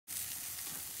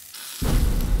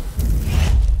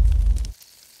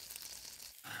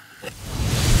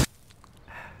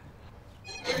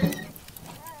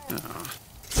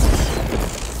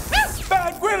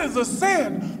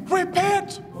said,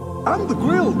 repent. I'm the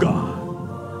grill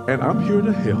god, and I'm here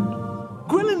to help.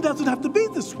 Grilling doesn't have to be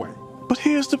this way. But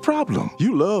here's the problem.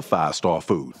 You love five-star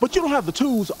food, but you don't have the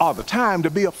tools or the time to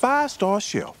be a five-star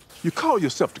chef. You call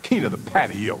yourself the king of the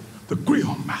patio, the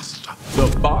grill master,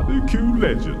 the barbecue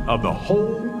legend of the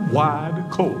whole wide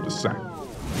cul-de-sac.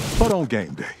 But on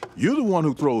game day, you're the one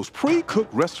who throws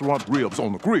pre-cooked restaurant ribs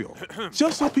on the grill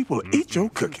just so people eat your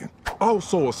cooking.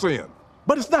 Also a sin.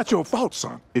 But it's not your fault,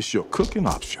 son. It's your cooking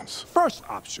options. First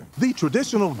option, the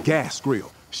traditional gas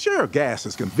grill. Sure, gas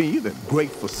is convenient and great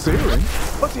for searing,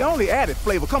 but the only added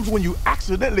flavor comes when you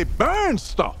accidentally burn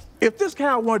stuff. If this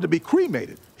cow wanted to be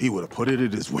cremated, he would have put it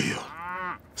in his will.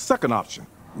 Second option,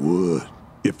 wood.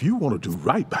 If you want to do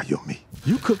right by your meat,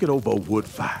 you cook it over a wood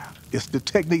fire. It's the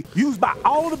technique used by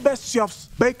all the best chefs,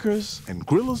 bakers, and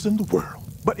grillers in the world.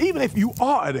 But even if you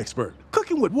are an expert,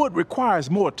 cooking with wood requires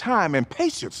more time and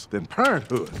patience than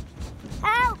parenthood.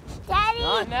 Help, Daddy!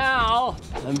 Not now.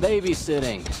 I'm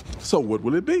babysitting. So what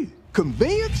will it be?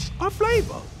 Convenience or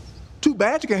flavor? Too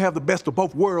bad you can't have the best of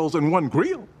both worlds in one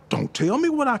grill. Don't tell me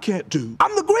what I can't do.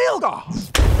 I'm the grill god.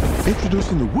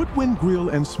 Introducing the Woodwind Grill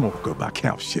and Smoker by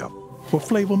Camp Chef for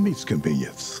flavor meets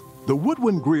convenience. The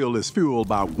Woodwind Grill is fueled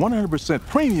by 100%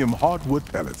 premium hardwood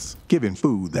pellets, giving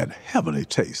food that heavenly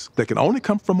taste that can only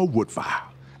come from a wood fire.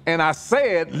 And I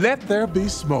said, let there be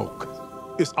smoke.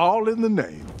 It's all in the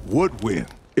name, Woodwind.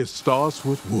 It starts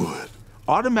with wood,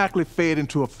 automatically fed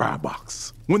into a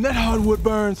firebox. When that hardwood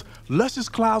burns, luscious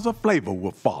clouds of flavor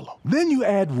will follow. Then you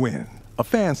add wind. A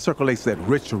fan circulates that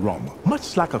rich aroma,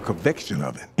 much like a convection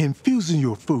oven, infusing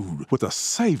your food with a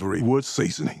savory wood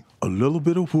seasoning. A little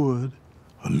bit of wood,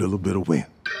 a little bit of wind.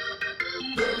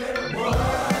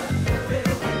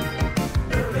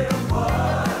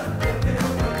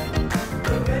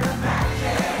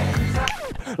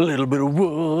 A little bit of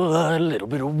wood, a little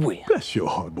bit of wind. Bless your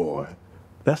heart, boy.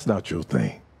 That's not your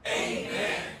thing.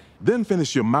 Amen. Then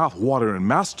finish your mouth-watering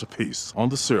masterpiece on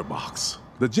the sear box.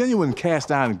 The genuine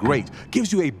cast-iron grate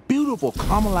gives you a beautiful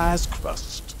caramelized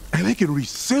crust, and it can reach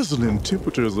sizzling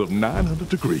temperatures of 900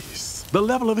 degrees. The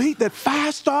level of heat that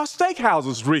five-star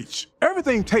steakhouses reach.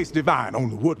 Everything tastes divine on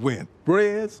the Woodwind.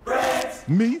 Breads,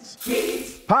 meats,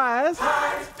 pies,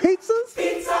 pizzas.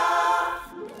 Pizza!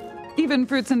 Even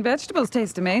fruits and vegetables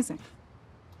taste amazing.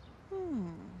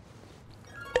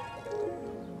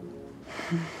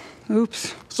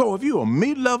 Oops. So if you're a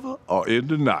meat lover or in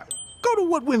the night, go to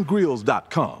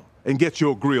woodwindgrills.com and get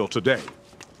your grill today.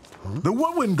 The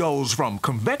Woodwind goes from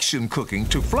convection cooking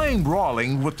to flame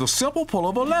broiling with the simple pull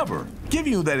of a lever,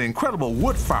 giving you that incredible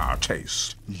wood fire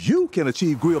taste. You can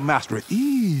achieve grill mastery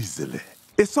easily.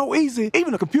 It's so easy,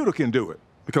 even a computer can do it,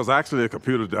 because actually a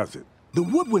computer does it. The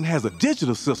Woodwind has a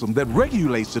digital system that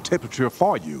regulates the temperature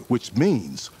for you, which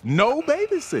means no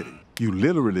babysitting. You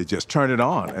literally just turn it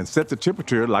on and set the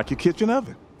temperature like your kitchen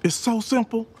oven. It's so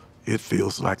simple, it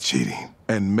feels like cheating.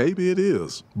 And maybe it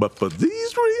is, but for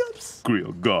these ribs,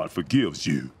 Grill God forgives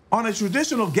you. On a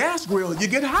traditional gas grill, you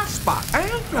get hot spots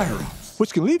and flare-ups,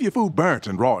 which can leave your food burnt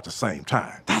and raw at the same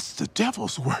time. That's the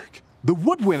devil's work. The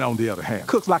Woodwind, on the other hand,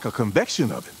 cooks like a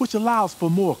convection oven, which allows for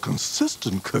more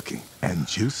consistent cooking and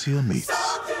juicier meats.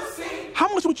 So juicy!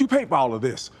 How much would you pay for all of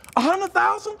this?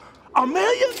 100,000? A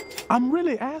million? I'm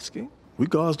really asking. We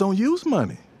guys don't use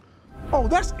money. Oh,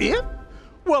 that's it?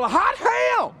 Well, hot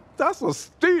ham! That's a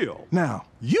steal. Now,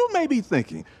 you may be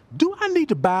thinking, do I need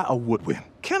to buy a Woodwind?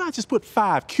 Can't I just put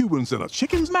 5 Cubans in a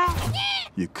chicken's mouth?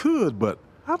 You could, but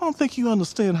I don't think you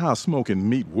understand how smoking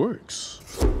meat works.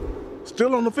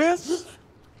 Still on the fence?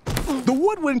 The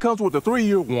Woodwind comes with a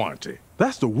 3-year warranty.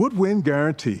 That's the Woodwind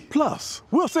guarantee. Plus,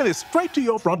 we'll send it straight to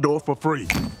your front door for free.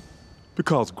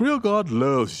 Because Grill God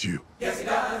loves you. Yes, he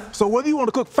does. So whether you want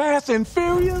to cook fast and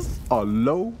furious or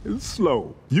low and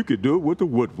slow, you can do it with the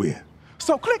Woodwind.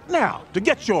 So click now to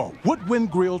get your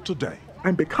Woodwind grill today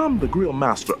and become the grill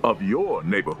master of your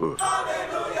neighborhood.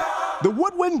 Hallelujah! The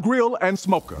Woodwind Grill and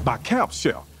Smoker by Camp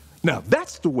Chef. Now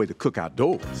that's the way to cook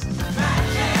outdoors.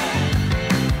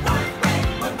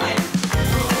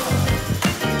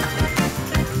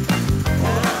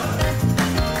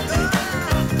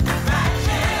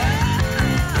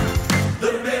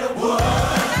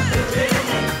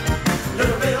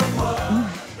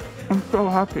 I'm so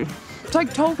happy. It's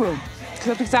like tofu,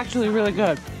 except it's actually really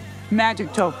good.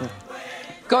 Magic tofu.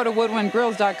 Go to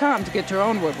woodwindgrills.com to get your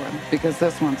own woodwind, because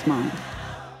this one's mine.